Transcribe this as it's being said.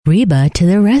Reba to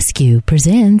the Rescue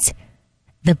presents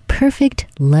The Perfect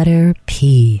Letter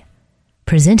P,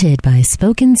 presented by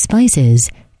Spoken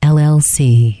Spices,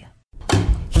 LLC.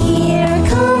 Here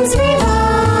comes Reba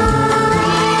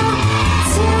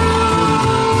to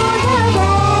the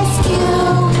rescue.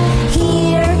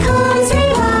 Here comes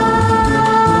Reba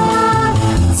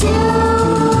to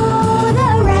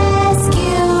the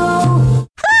rescue.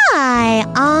 Hi,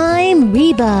 I'm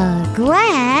Reba.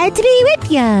 Glad to be with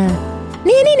ya.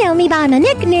 Many know me by my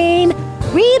nickname,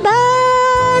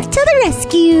 Reba to the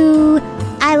Rescue.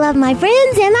 I love my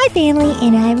friends and my family,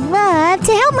 and I love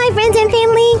to help my friends and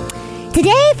family.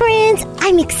 Today, friends,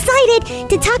 I'm excited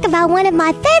to talk about one of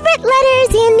my favorite letters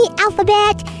in the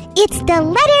alphabet. It's the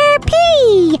letter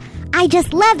P. I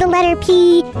just love the letter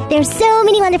P. There's so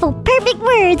many wonderful, perfect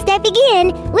words that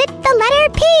begin with the letter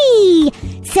P.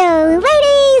 So,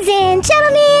 ladies and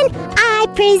gentlemen, I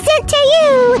present to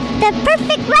you the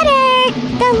perfect letter,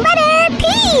 the letter P.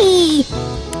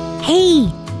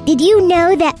 Hey, did you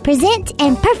know that present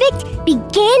and perfect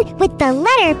begin with the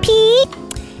letter P?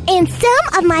 And some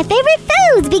of my favorite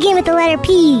foods begin with the letter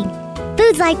P.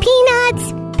 Foods like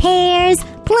peanuts, pears,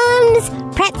 plums,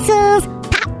 pretzels,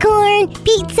 popcorn,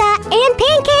 pizza, and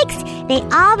pancakes, they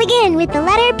all begin with the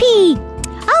letter P.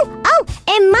 Oh,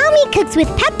 and Mommy cooks with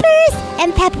peppers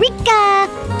and paprika.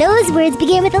 Those words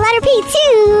begin with the letter P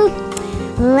too.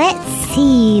 Let's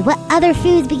see, what other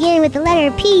foods begin with the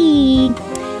letter P?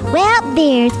 Well,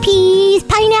 there's peas,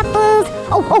 pineapples,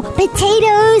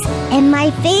 potatoes, and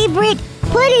my favorite,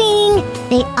 pudding.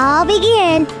 They all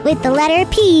begin with the letter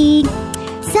P.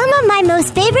 Some of my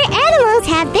most favorite animals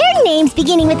have their names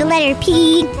beginning with the letter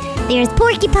P. There's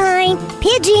porcupine,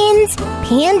 pigeons,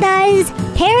 pandas,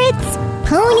 parrots,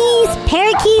 ponies,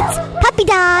 parakeets, puppy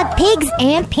dog, pigs,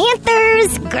 and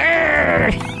panthers.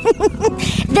 Grrr.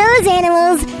 Those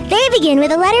animals, they begin with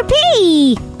the letter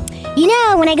P. You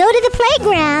know, when I go to the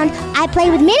playground, I play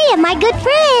with many of my good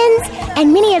friends,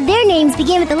 and many of their names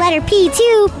begin with the letter P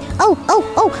too.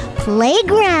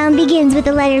 Playground begins with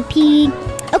the letter P.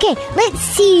 Okay, let's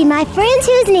see my friends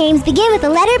whose names begin with the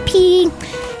letter P.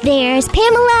 There's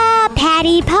Pamela,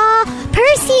 Patty, Pa,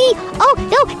 Percy.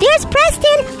 There's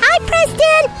Preston. Hi,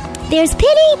 Preston. There's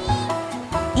Penny.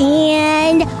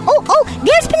 And,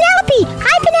 there's Penelope.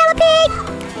 Hi,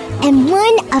 Penelope. And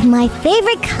one of my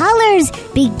favorite colors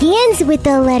begins with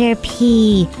the letter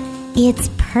P. It's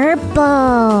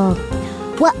purple.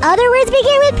 What other words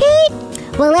begin with P?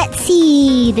 Well, let's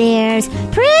see. There's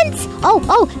prince.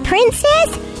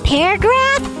 Princess,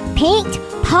 paragraph, paint,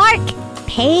 park,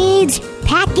 page,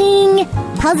 packing,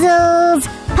 puzzles,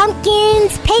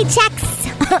 pumpkins,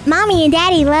 paychecks. Mommy and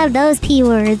Daddy love those P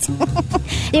words.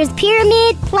 There's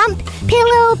pyramid, plump,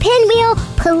 pillow, pinwheel,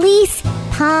 police,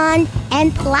 pond,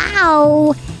 and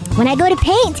plow. When I go to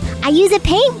paint, I use a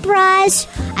paintbrush.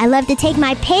 I love to take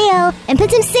my pail and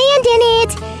put some sand in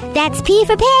it. That's P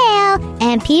for pail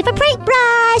and P for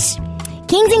paintbrush.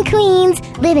 Kings and queens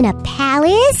live in a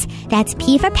palace. That's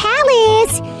P for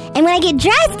palace. And when I get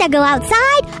dressed, I go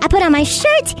outside. I put on my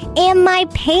shirt and my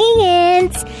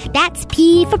pants. That's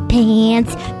P for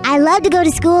pants. I love to go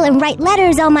to school and write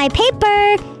letters on my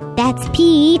paper. That's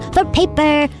P for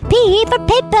paper, P for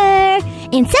paper.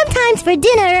 And sometimes for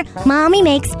dinner, Mommy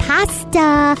makes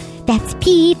pasta. That's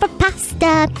P for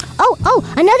pasta.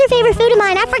 Another favorite food of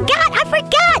mine. I forgot.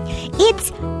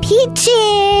 It's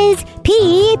peaches.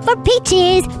 P for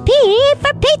peaches, P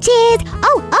for peaches.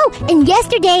 And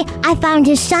yesterday I found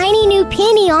a shiny new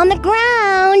penny on the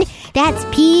ground. That's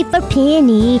P for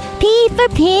penny, P for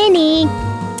penny.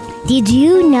 Did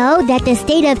you know that the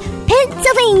state of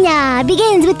Pennsylvania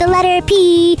begins with the letter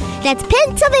P? That's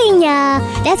Pennsylvania.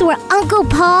 That's where Uncle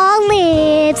Paul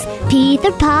lives. P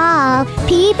for Paul,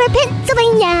 P for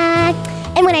Pennsylvania.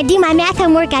 And when I do my math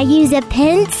homework, I use a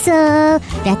pencil.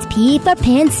 That's P for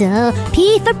pencil,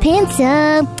 P for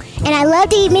pencil. And I love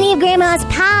to eat many of Grandma's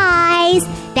pies.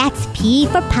 That's P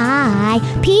for pie,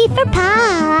 P for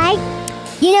pie.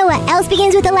 You know what else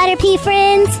begins with the letter P,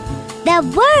 friends? The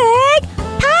word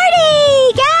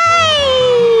party!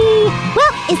 Yay!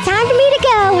 Well, it's time for me to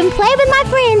go and play with my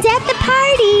friends at the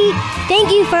party.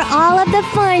 Thank you for all of the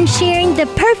fun sharing the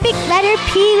perfect letter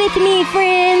P with me,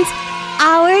 friends.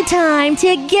 Our time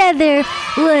together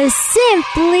was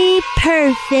simply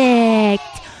perfect.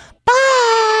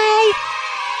 Bye!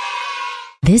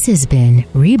 This has been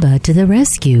Reba to the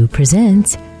Rescue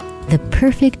presents The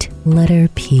Perfect Letter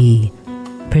P,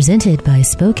 presented by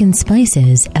Spoken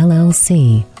Spices,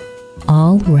 LLC.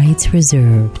 All rights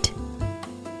reserved.